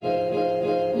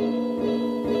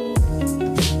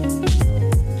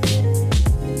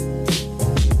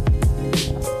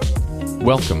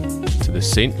Welcome to the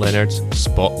St. Leonard's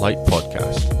Spotlight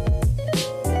Podcast.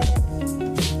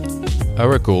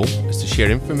 Our goal is to share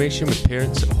information with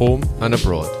parents at home and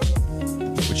abroad,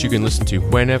 which you can listen to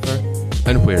whenever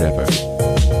and wherever.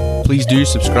 Please do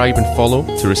subscribe and follow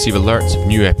to receive alerts of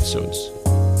new episodes.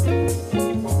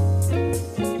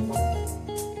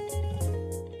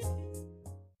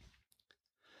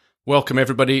 Welcome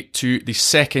everybody to the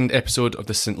second episode of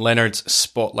the St. Leonard's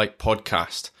Spotlight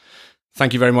Podcast.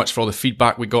 Thank you very much for all the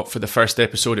feedback we got for the first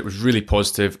episode. It was really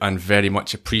positive and very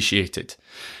much appreciated.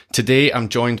 Today I'm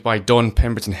joined by Dawn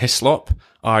Pemberton-Hislop,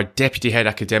 our Deputy Head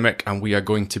Academic, and we are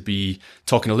going to be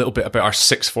talking a little bit about our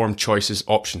sixth form choices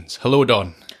options. Hello,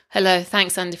 Dawn. Hello,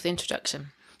 thanks Andy for the introduction.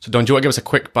 So Dawn, do you want to give us a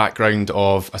quick background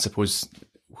of, I suppose,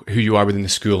 who you are within the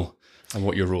school and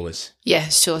what your role is? Yeah,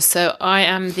 sure. So I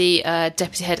am the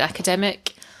Deputy Head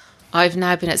Academic. I've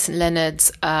now been at St.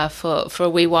 Leonard's for a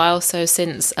wee while, so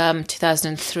since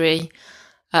 2003,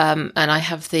 and I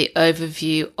have the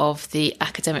overview of the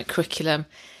academic curriculum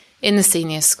in the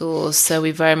senior schools. So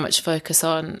we very much focus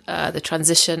on the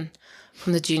transition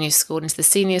from the junior school into the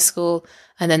senior school,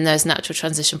 and then those natural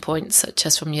transition points, such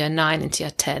as from year 9 into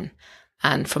year 10,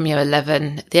 and from year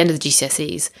 11, at the end of the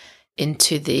GCSEs,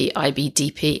 into the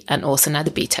IB-DP, and also now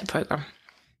the BTEC programme.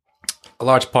 A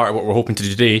large part of what we're hoping to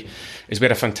do today is we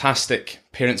had a fantastic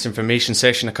parents' information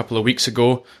session a couple of weeks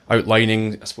ago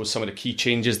outlining, I suppose, some of the key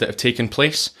changes that have taken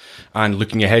place and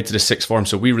looking ahead to the sixth form.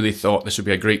 So we really thought this would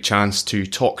be a great chance to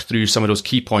talk through some of those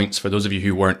key points for those of you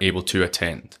who weren't able to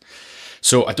attend.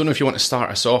 So I don't know if you want to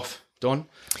start us off, Dawn?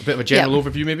 A bit of a general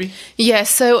overview maybe? Yeah,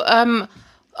 so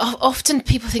often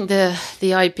people think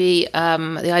the IB,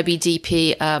 the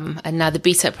IB-DP, and now the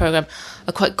BTEC program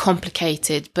are quite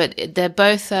complicated, but they're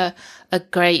both they're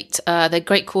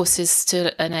great courses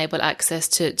to enable access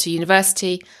to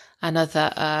university and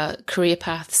other career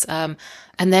paths, and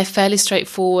they're fairly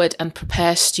straightforward and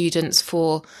prepare students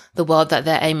for the world that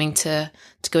they're aiming to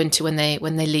go into when they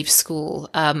leave school.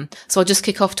 So I'll just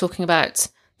kick off talking about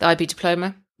the IB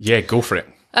diploma. Yeah, go for it.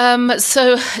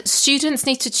 So students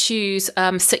need to choose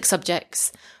 6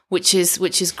 subjects, which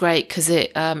is great because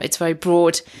it's very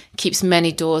broad, keeps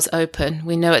many doors open.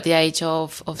 We know at the age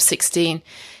of 16,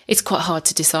 it's quite hard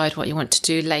to decide what you want to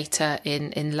do later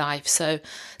in life. So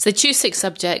choose 6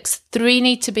 subjects. 3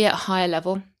 need to be at higher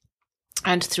level,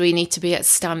 and 3 need to be at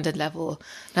standard level.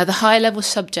 Now, the higher level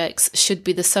subjects should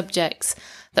be the subjects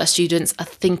that students are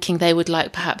thinking they would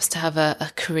like perhaps to have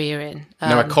a career in.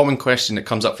 Now, a common question that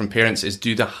comes up from parents is,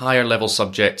 do the higher level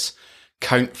subjects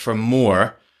count for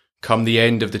more come the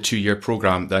end of the 2-year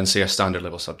programme than, say, a standard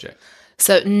level subject?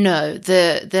 So no,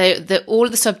 all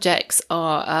of the subjects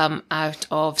are out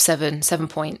of 7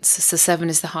 points. So 7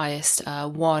 is the highest,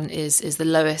 1 is the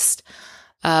lowest.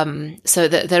 So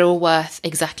they're all worth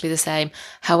exactly the same.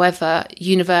 However,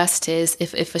 universities,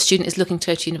 if a student is looking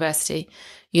to go to university,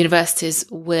 universities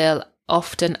will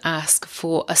often ask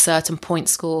for a certain point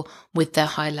score with their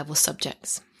high level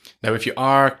subjects. Now, if you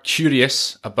are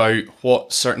curious about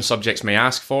what certain subjects may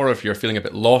ask for, or if you're feeling a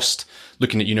bit lost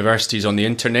looking at universities on the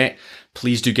internet,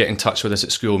 please do get in touch with us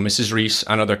at school. Mrs. Rees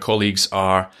and other colleagues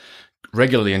are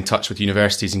regularly in touch with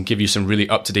universities and give you some really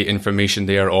up-to-date information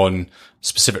there on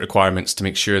specific requirements to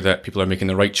make sure that people are making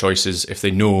the right choices if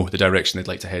they know the direction they'd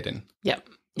like to head in.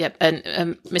 Yep. And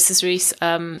Mrs. Rees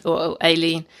or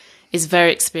Aileen is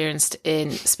very experienced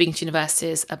in speaking to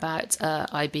universities about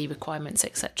IB requirements,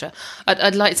 etc.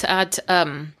 I'd like to add,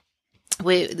 the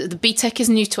BTEC is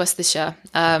new to us this year,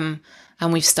 and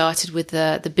we've started with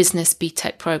the business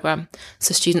BTEC program.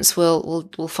 So students will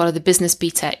follow the business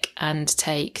BTEC and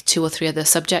take 2 or 3 other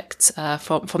subjects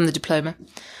from the diploma.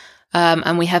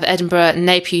 And we have Edinburgh and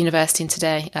Napier University in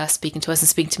today speaking to us and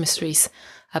speaking to Miss Rees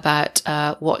about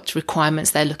what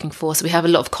requirements they're looking for. So we have a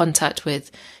lot of contact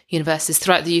with universities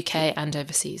throughout the UK and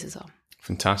overseas as well.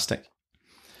 Fantastic.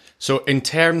 So in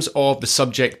terms of the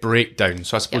subject breakdown,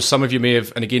 so I suppose some of you may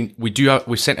have, and again,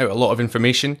 we've sent out a lot of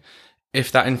information.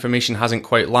 If that information hasn't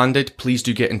quite landed, please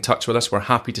do get in touch with us. We're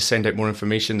happy to send out more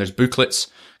information. There's booklets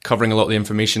covering a lot of the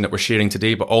information that we're sharing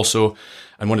today, but also,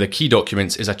 and one of the key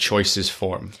documents is a choices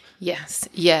form. Yes.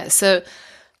 Yeah. So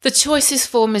the choices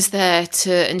form is there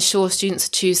to ensure students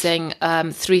are choosing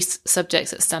 3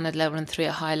 subjects at standard level and 3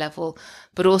 at high level,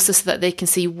 but also so that they can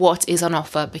see what is on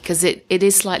offer, because it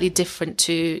is slightly different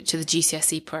to the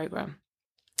GCSE programme.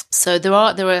 So there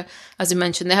are, as you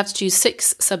mentioned, they have to choose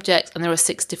 6 subjects and there are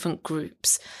 6 different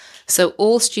groups. So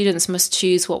all students must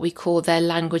choose what we call their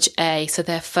language A, so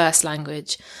their first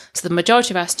language. So the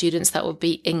majority of our students, that would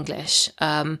be English.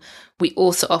 We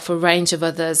also offer a range of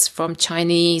others from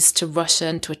Chinese to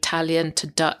Russian to Italian to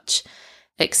Dutch,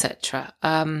 etc.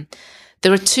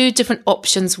 There are two different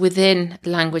options within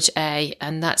Language A,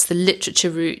 and that's the literature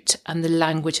route and the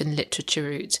language and literature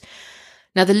route.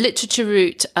 Now, the literature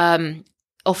route,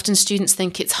 often students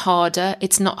think it's harder.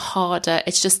 It's not harder.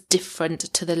 It's just different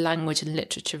to the language and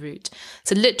literature route.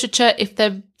 So literature, if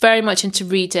they're very much into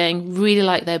reading, really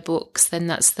like their books, then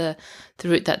that's the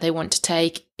route that they want to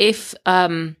take. If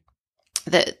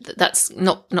that's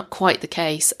not quite the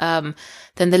case, then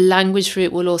the language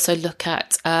route will also look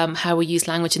at how we use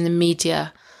language in the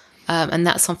media. And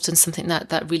that's often something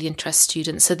that really interests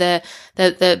students. So they're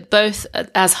both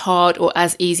as hard or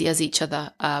as easy as each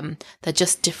other. They're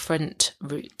just different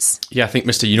routes. Yeah, I think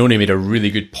Mr. Unoni made a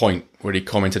really good point where he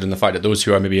commented on the fact that those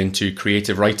who are maybe into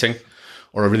creative writing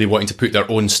or are really wanting to put their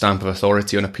own stamp of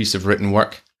authority on a piece of written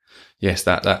work, yes,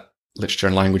 that literature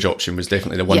and language option was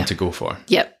definitely the one to go for.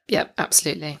 Yep,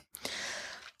 absolutely.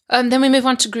 Then we move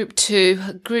on to Group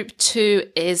 2. Group 2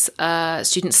 is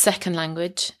students' second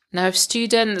language. Now, if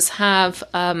students have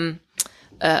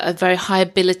a very high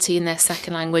ability in their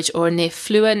second language or are near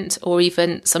fluent, or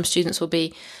even some students will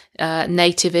be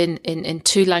native in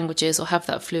two languages or have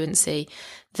that fluency,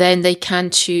 then they can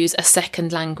choose a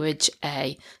second language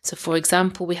A. So, for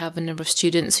example, we have a number of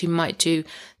students who might do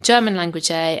German language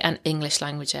A and English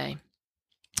language A.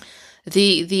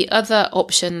 The other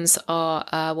options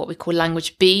are what we call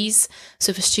language Bs.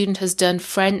 So if a student has done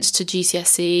French to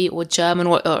GCSE or German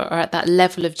or at that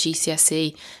level of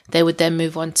GCSE, they would then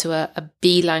move on to a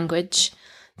B language.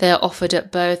 They are offered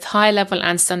at both high level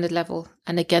and standard level.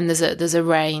 And again, there's a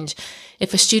range.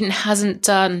 If a student hasn't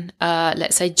done,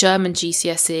 let's say, German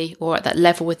GCSE or at that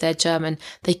level with their German,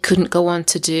 they couldn't go on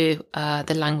to do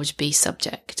the language B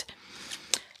subject.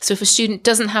 So if a student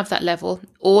doesn't have that level,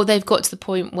 or they've got to the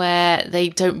point where they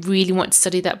don't really want to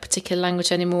study that particular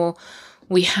language anymore,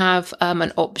 we have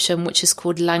an option which is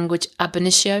called language ab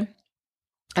initio.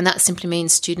 And that simply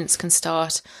means students can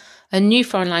start a new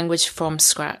foreign language from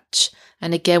scratch.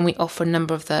 And again, we offer a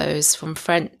number of those, from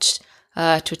French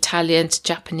to Italian to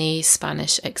Japanese,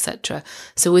 Spanish, etc.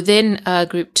 So within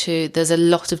Group 2, there's a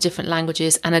lot of different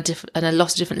languages and a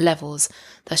lot of different levels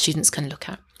that students can look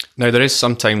at. Now, there is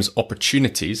sometimes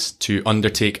opportunities to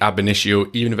undertake ab initio,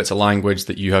 even if it's a language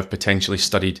that you have potentially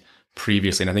studied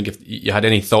previously. And I think if you had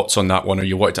any thoughts on that one or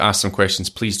you wanted to ask some questions,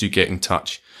 please do get in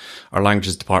touch. Our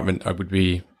languages department would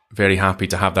be very happy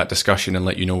to have that discussion and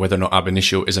let you know whether or not ab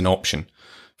initio is an option.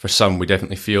 For some, we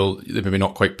definitely feel they're maybe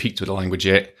not quite peaked with the language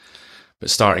yet, but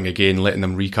starting again, letting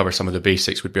them recover some of the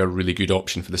basics would be a really good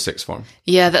option for the sixth form.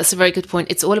 Yeah, that's a very good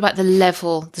point. It's all about the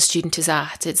level the student is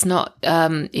at. It's not,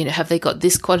 have they got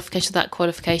this qualification, that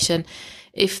qualification?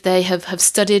 If they have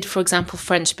studied, for example,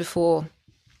 French before,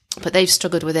 but they've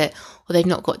struggled with it, or they've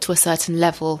not got to a certain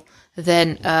level,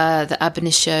 then the ab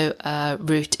initio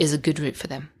route is a good route for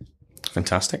them.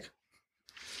 Fantastic.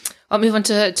 I'll move on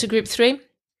to Group 3.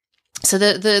 So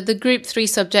the Group 3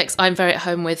 subjects I'm very at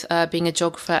home with, being a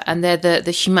geographer, and they're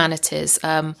the humanities,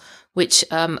 which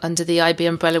under the IB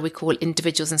umbrella we call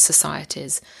individuals and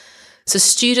societies. So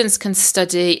students can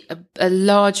study a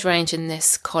large range in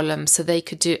this column. So they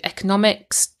could do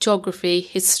economics, geography,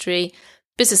 history,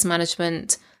 business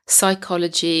management,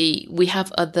 psychology. We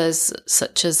have others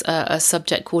such as a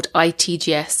subject called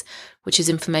ITGS, which is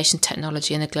information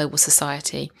technology in a global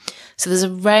society. So there's a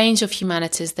range of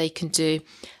humanities they can do.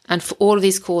 And for all of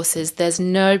these courses, there's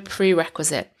no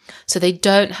prerequisite. So they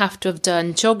don't have to have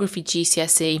done geography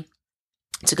GCSE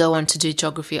to go on to do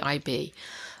geography IB.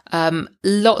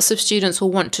 Lots of students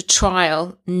will want to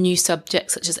trial new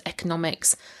subjects such as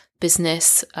economics,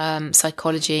 business,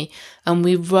 psychology, and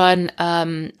we run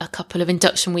a couple of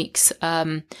induction weeks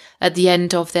at the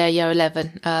end of their year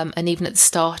 11 and even at the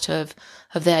start of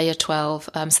their year 12.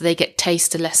 So they get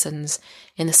taster lessons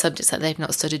in the subjects that they've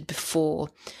not studied before.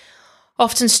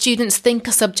 Often students think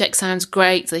a subject sounds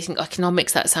great, they think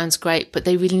economics, that sounds great, but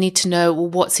they really need to know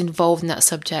what's involved in that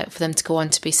subject for them to go on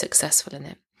to be successful in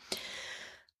it.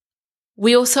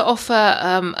 We also offer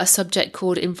a subject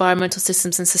called Environmental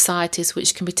Systems and Societies,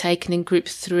 which can be taken in Group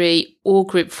 3 or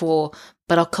Group 4,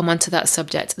 but I'll come on to that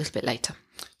subject a little bit later.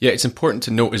 Yeah, it's important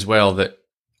to note as well that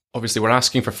obviously we're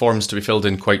asking for forms to be filled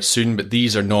in quite soon, but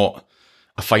these are not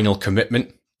a final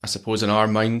commitment. I suppose in our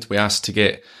mind, we ask to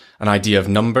get an idea of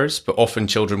numbers, but often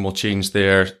children will change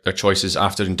their choices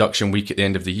after induction week at the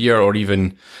end of the year or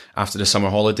even after the summer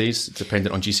holidays,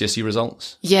 dependent on GCSE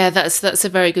results. Yeah, that's a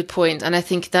very good point. And I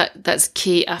think that's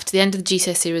key. After the end of the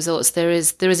GCSE results, there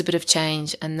is a bit of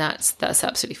change, and that's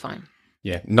absolutely fine.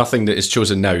 Yeah, nothing that is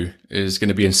chosen now is going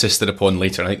to be insisted upon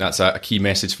later. I think that's a key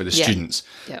message for the students.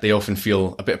 Yeah. They often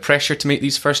feel a bit of pressure to make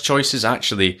these first choices.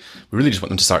 Actually, we really just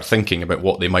want them to start thinking about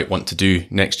what they might want to do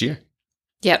next year.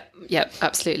 Yep,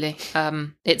 absolutely.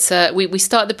 It's we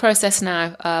start the process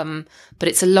now, but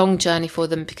it's a long journey for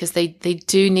them because they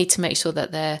do need to make sure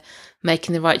that they're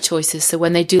making the right choices. So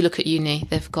when they do look at uni,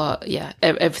 they've got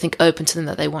everything open to them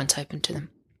that they want open to them.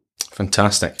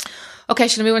 Fantastic. Okay,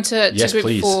 shall we move on to Group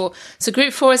please. 4? So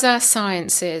Group 4 is our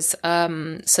sciences.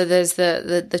 So there's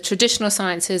the traditional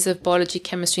sciences of biology,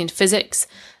 chemistry, and physics,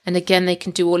 and again they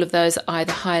can do all of those at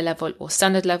either higher level or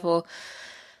standard level.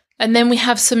 And then we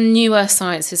have some newer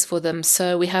sciences for them.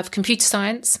 So we have computer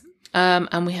science,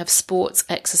 and we have sports,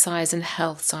 exercise, and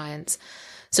health science.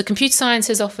 So computer science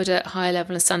is offered at higher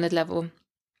level and standard level,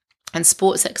 and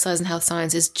sports, exercise, and health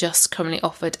science is just currently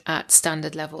offered at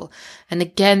standard level. And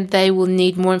again, they will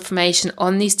need more information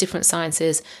on these different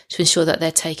sciences to ensure that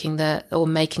they're taking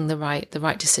making the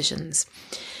right decisions.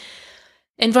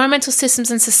 Environmental systems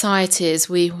and societies,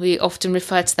 we often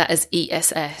refer to that as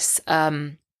ESS.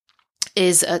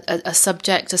 Is a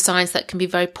subject, a science that can be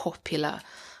very popular.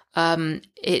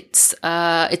 It's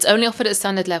only offered at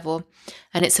standard level,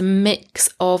 and it's a mix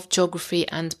of geography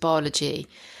and biology.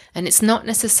 And it's not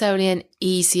necessarily an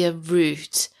easier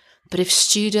route, but if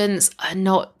students are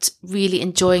not really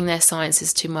enjoying their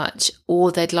sciences too much,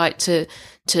 or they'd like to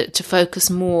focus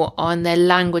more on their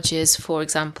languages, for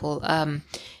example,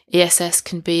 ESS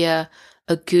can be a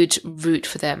good route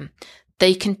for them.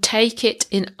 They can take it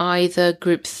in either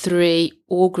Group 3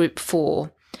 or Group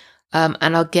 4.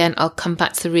 And again, I'll come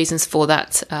back to the reasons for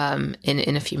that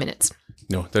in a few minutes.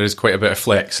 No, there is quite a bit of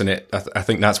flex in it. I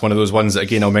think that's one of those ones that,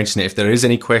 again, I'll mention it. If there is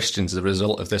any questions as a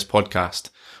result of this podcast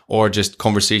or just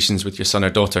conversations with your son or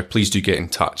daughter, please do get in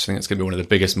touch. I think it's going to be one of the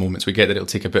biggest moments. We get that it'll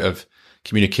take a bit of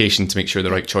communication to make sure the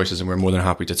right choices, and we're more than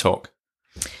happy to talk.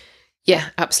 Yeah,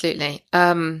 absolutely.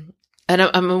 And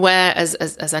I'm aware, as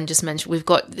Anne just mentioned, we've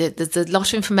got there's a lot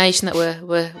of information that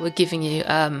we're giving you.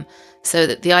 So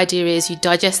that the idea is you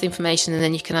digest the information and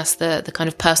then you can ask the kind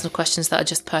of personal questions that are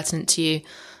just pertinent to you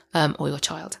or your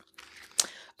child.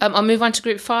 I'll move on to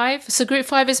Group 5. So Group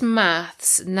 5 is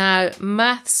maths. Now,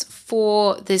 maths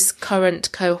for this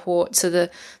current cohort, so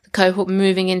the cohort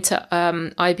moving into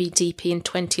IBDP in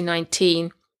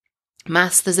 2019,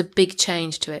 maths, there's a big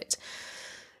change to it.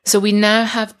 So we now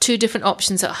have 2 different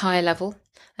options at higher level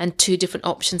and 2 different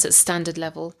options at standard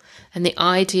level. And the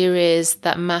idea is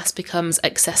that maths becomes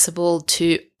accessible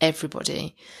to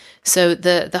everybody. So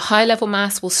the high level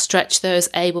maths will stretch those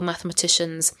able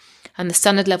mathematicians, and the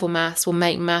standard level maths will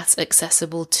make maths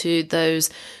accessible to those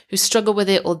who struggle with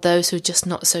it or those who are just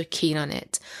not so keen on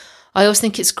it. I always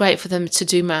think it's great for them to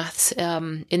do maths.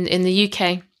 In the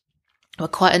UK, we're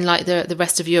quite unlike the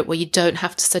rest of Europe where you don't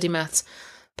have to study maths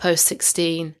post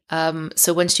 16.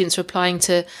 So when students are applying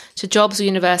to jobs or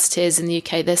universities in the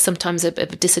UK, there's sometimes a bit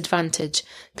of a disadvantage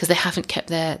because they haven't kept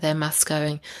their maths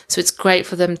going. So it's great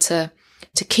for them to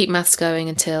keep maths going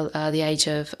until the age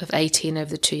of 18 over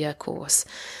the 2-year course.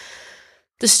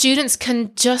 The students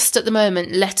can just at the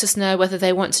moment let us know whether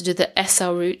they want to do the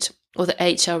SL route or the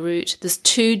HL route. There's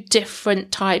 2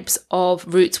 different types of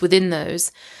routes within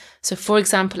those. So for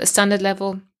example, at standard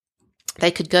level,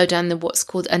 they could go down what's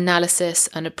called analysis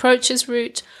and approaches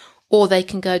route, or they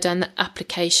can go down the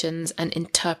applications and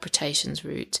interpretations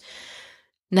route.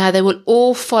 Now, they will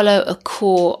all follow a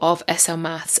core of SL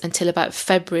Maths until about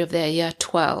February of their year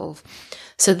 12.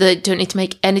 So they don't need to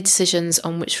make any decisions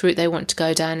on which route they want to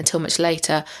go down until much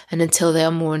later and until they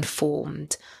are more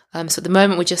informed. So at the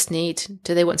moment, we just need,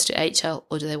 do they want to do HL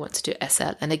or do they want to do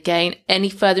SL? And again, any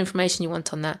further information you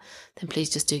want on that, then please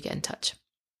just do get in touch.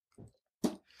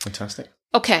 Fantastic.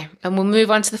 Okay, and we'll move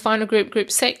on to the final group,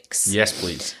 Group 6. Yes,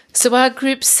 please. So our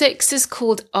Group 6 is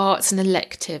called Arts and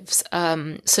Electives.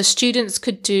 So students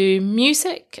could do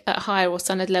music at higher or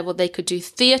standard level. They could do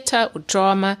theatre or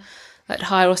drama at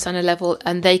higher or standard level.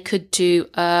 And they could do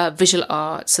visual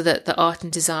art, so that the art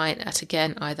and design at,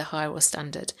 again, either higher or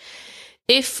standard.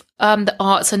 If the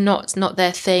arts are not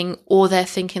their thing, or they're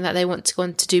thinking that they want to go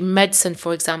on to do medicine,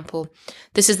 for example,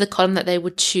 this is the column that they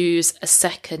would choose a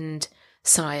second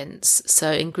science.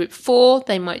 So in Group 4,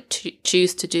 they might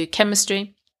choose to do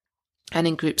chemistry, and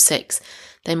in Group 6,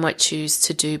 they might choose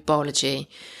to do biology.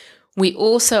 We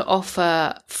also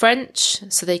offer French,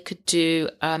 so they could do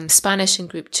Spanish in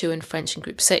Group 2 and French in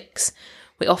Group 6.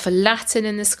 We offer Latin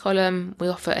in this column. We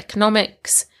offer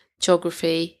economics,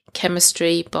 geography,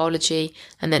 chemistry, biology,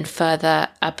 and then further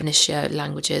ab initio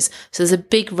languages. So there's a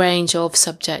big range of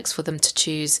subjects for them to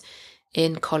choose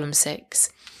in column 6.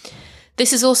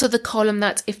 This is also the column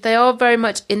that if they are very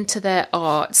much into their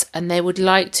arts and they would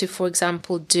like to, for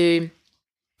example, do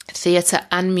theatre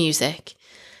and music,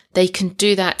 They can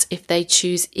do that if they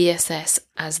choose ESS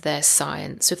as their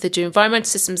science. So if they do environmental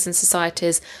systems and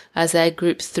societies as their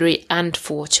group 3 and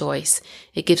 4 choice,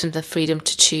 it gives them the freedom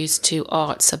to choose 2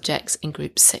 art subjects in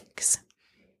group 6.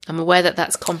 I'm aware that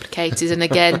that's complicated. And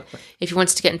again, if you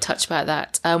wanted to get in touch about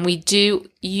that, we do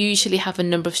usually have a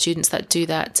number of students that do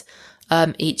that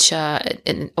each year,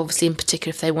 and obviously in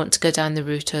particular if they want to go down the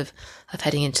route of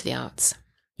heading into the arts.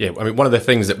 Yeah, I mean, one of the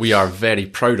things that we are very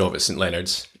proud of at St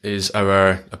Leonard's is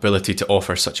our ability to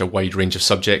offer such a wide range of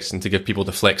subjects and to give people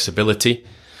the flexibility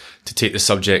to take the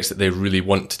subjects that they really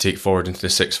want to take forward into the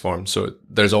sixth form. So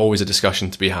there's always a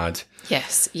discussion to be had.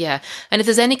 Yes, yeah. And if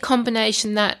there's any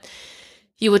combination that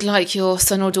you would like your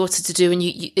son or daughter to do and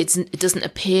it doesn't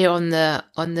appear on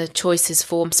the choices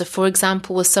form. So for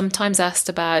example, we're sometimes asked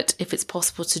about if it's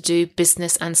possible to do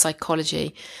business and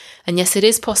psychology. And yes, it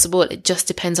is possible. It just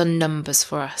depends on numbers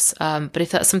for us. But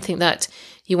if that's something that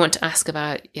you want to ask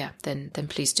about, then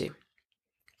please do.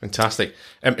 Fantastic.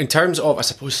 In terms of, I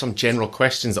suppose, some general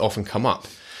questions that often come up.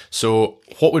 So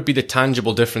what would be the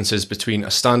tangible differences between a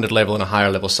standard level and a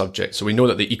higher level subject? So we know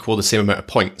that they equal the same amount of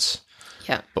points.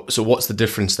 Yeah. So what's the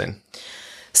difference then?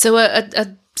 So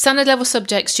a standard level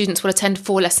subject, students will attend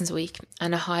 4 lessons a week,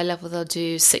 and a higher level they'll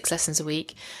do 6 lessons a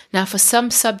week. Now for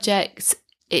some subjects,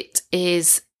 it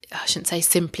is, I shouldn't say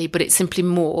simply, but it's simply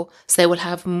more. So they will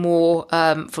have more,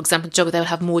 for example, geography, they will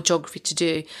have more geography to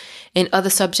do. In other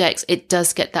subjects, it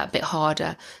does get that bit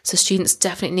harder. So students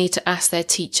definitely need to ask their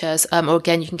teachers, or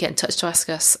again, you can get in touch to ask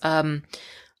us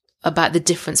about the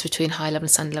difference between high level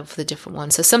and standard level for the different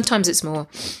ones. So sometimes it's more,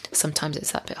 sometimes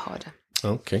it's that bit harder.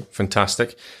 Okay,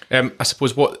 fantastic. I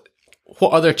suppose what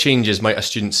other changes might a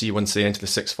student see once they enter the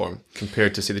sixth form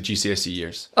compared to, say, the GCSE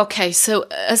years? Okay, so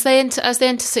as they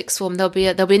enter sixth form, there'll be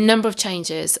a number of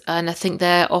changes, and I think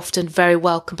they're often very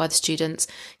welcome by the students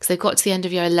because they've got to the end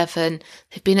of year 11,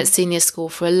 they've been at senior school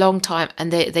for a long time,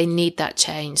 and they need that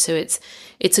change. So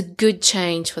it's a good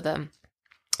change for them.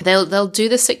 They'll do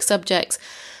the 6 subjects,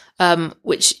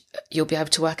 which you'll be able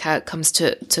to work out comes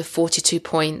to 42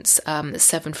 points,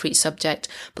 7 for each subject.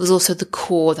 But there's also the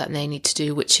core that they need to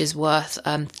do, which is worth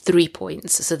 3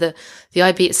 points. So the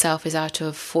IB itself is out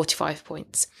of 45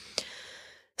 points.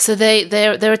 So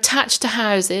they're attached to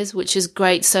houses, which is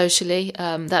great socially.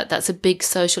 That's a big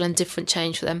social and different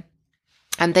change for them.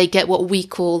 And they get what we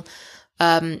call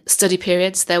study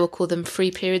periods. They will call them free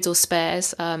periods or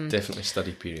spares. Definitely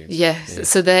study periods. Yes. Yeah.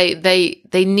 So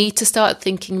they need to start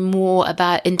thinking more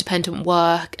about independent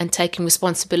work and taking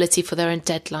responsibility for their own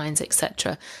deadlines,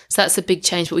 etc. So that's a big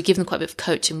change, but we give them quite a bit of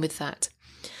coaching with that.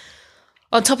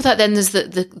 On top of that, then there's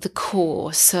the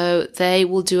core. So they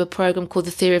will do a program called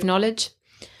the Theory of Knowledge.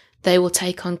 They will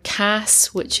take on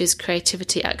CAS, which is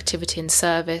Creativity, Activity and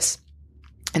Service.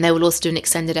 And they will also do an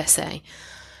extended essay.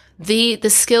 The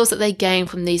skills that they gain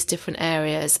from these different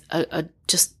areas are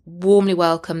just warmly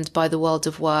welcomed by the world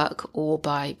of work or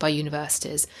by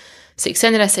universities. So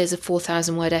extended essay is a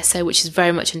 4,000 word essay, which is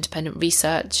very much independent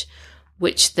research,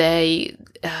 which they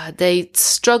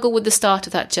struggle with the start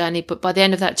of that journey, but by the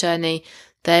end of that journey,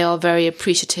 they are very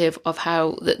appreciative of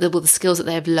how the skills that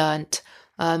they have learnt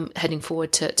heading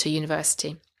forward to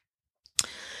university.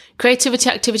 Creativity,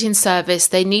 activity and service,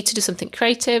 they need to do something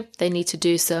creative, they need to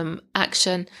do some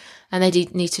action, and they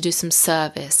need to do some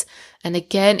service. And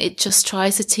again, it just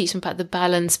tries to teach them about the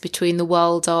balance between the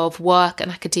world of work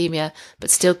and academia, but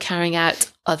still carrying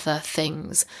out other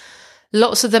things.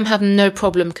 Lots of them have no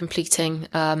problem completing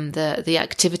the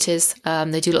activities.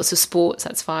 They do lots of sports,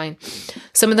 that's fine.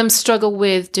 Some of them struggle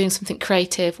with doing something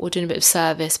creative or doing a bit of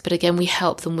service, but again, we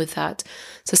help them with that.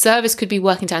 So service could be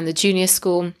working down the junior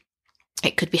school.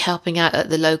 It could be helping out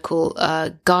at the local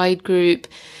guide group.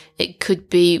 It could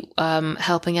be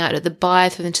helping out at the bar,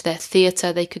 if they're into their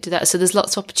theatre, they could do that. So there's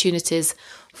lots of opportunities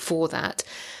for that.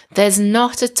 There's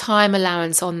not a time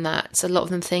allowance on that. So a lot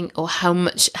of them think, how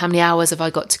many hours have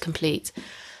I got to complete?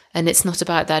 And it's not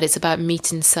about that. It's about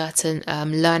meeting certain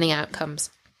learning outcomes.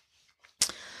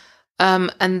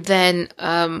 And then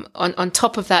on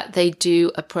top of that, they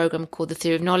do a program called the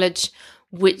Theory of Knowledge,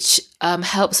 which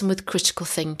helps them with critical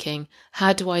thinking.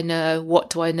 How do I know? What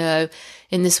do I know?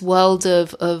 In this world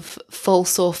of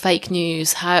false or fake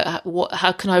news,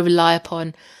 how can I rely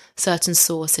upon certain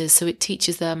sources? So it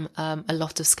teaches them a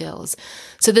lot of skills.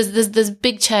 So there's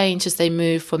big change as they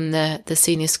move from the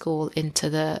senior school into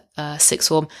the sixth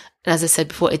form. And as I said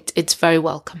before, it's very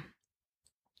welcome.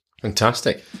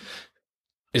 Fantastic.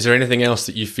 Is there anything else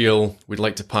that you feel we'd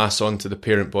like to pass on to the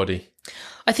parent body?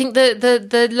 I think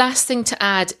the last thing to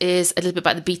add is a little bit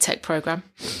about the BTEC program.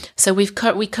 So we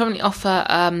currently offer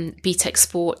BTEC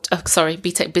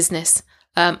BTEC Business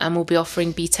and we'll be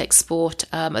offering BTEC Sport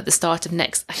at the start of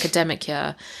next academic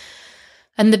year.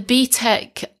 And the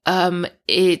BTEC,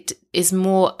 it is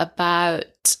more about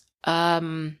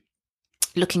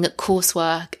looking at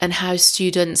coursework and how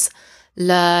students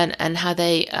learn and how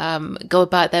they go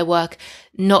about their work,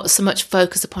 not so much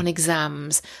focus upon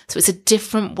exams. So it's a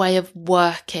different way of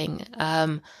working,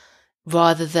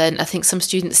 rather than, I think some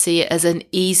students see it as an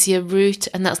easier route,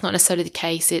 and that's not necessarily the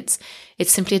case. It's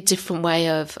simply a different way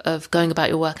of going about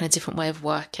your work and a different way of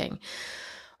working.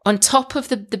 On top of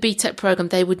the BTEC program,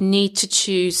 they would need to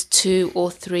choose 2 or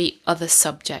 3 other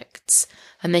subjects,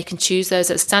 and they can choose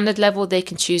those at standard level, they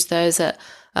can choose those at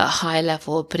high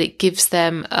level, but it gives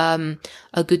them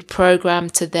a good program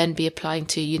to then be applying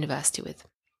to university with.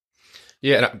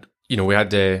 Yeah, and, we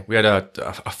had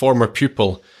a former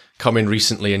pupil come in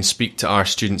recently and speak to our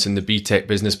students in the BTEC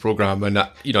business program, and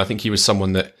I think he was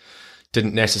someone that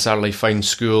didn't necessarily find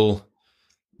school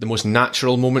the most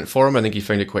natural moment for him. I think he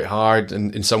found it quite hard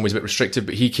and in some ways a bit restrictive,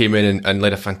 but he came in and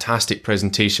led a fantastic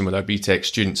presentation with our BTEC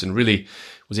students and really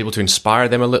was able to inspire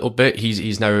them a little bit.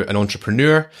 He's now an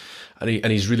entrepreneur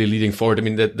and he's really leading forward. I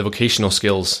mean, the vocational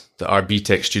skills that our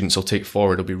BTEC students will take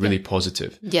forward will be really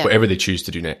positive, whatever they choose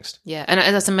to do next. Yeah, and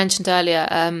as I mentioned earlier,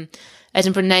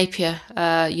 Edinburgh Napier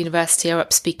University are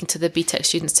up speaking to the BTEC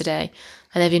students today,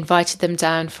 and they've invited them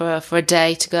down for a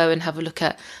day to go and have a look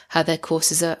at how their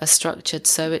courses are structured.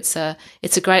 So it's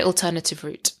a great alternative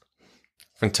route.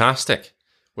 Fantastic.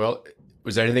 Well,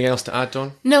 was there anything else to add,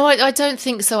 Dawn? No, I don't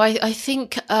think so. I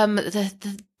think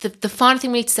the final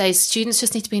thing we need to say is students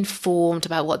just need to be informed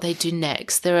about what they do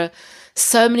next. There are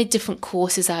so many different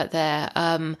courses out there,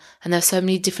 and there are so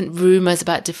many different rumours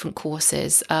about different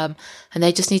courses, and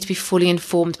they just need to be fully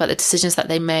informed about the decisions that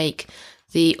they make,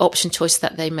 the option choices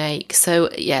that they make. So,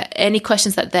 yeah, any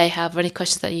questions that they have or any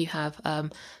questions that you have,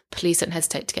 please don't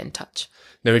hesitate to get in touch.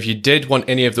 Now, if you did want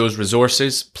any of those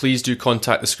resources, please do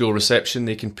contact the school reception.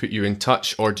 They can put you in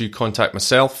touch, or do contact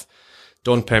myself,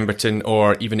 Dawn Pemberton,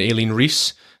 or even Aileen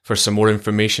Rees for some more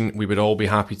information. We would all be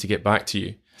happy to get back to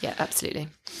you. Yeah, absolutely.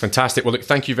 Fantastic. Well, look,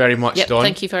 thank you very much, Dawn.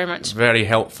 Thank you very much. Very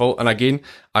helpful. And again,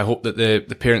 I hope that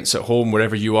the parents at home,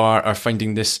 wherever you are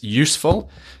finding this useful.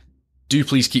 Do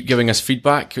please keep giving us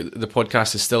feedback. The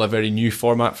podcast is still a very new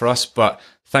format for us, but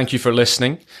thank you for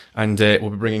listening, and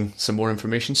we'll be bringing some more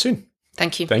information soon.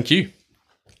 Thank you. Thank you.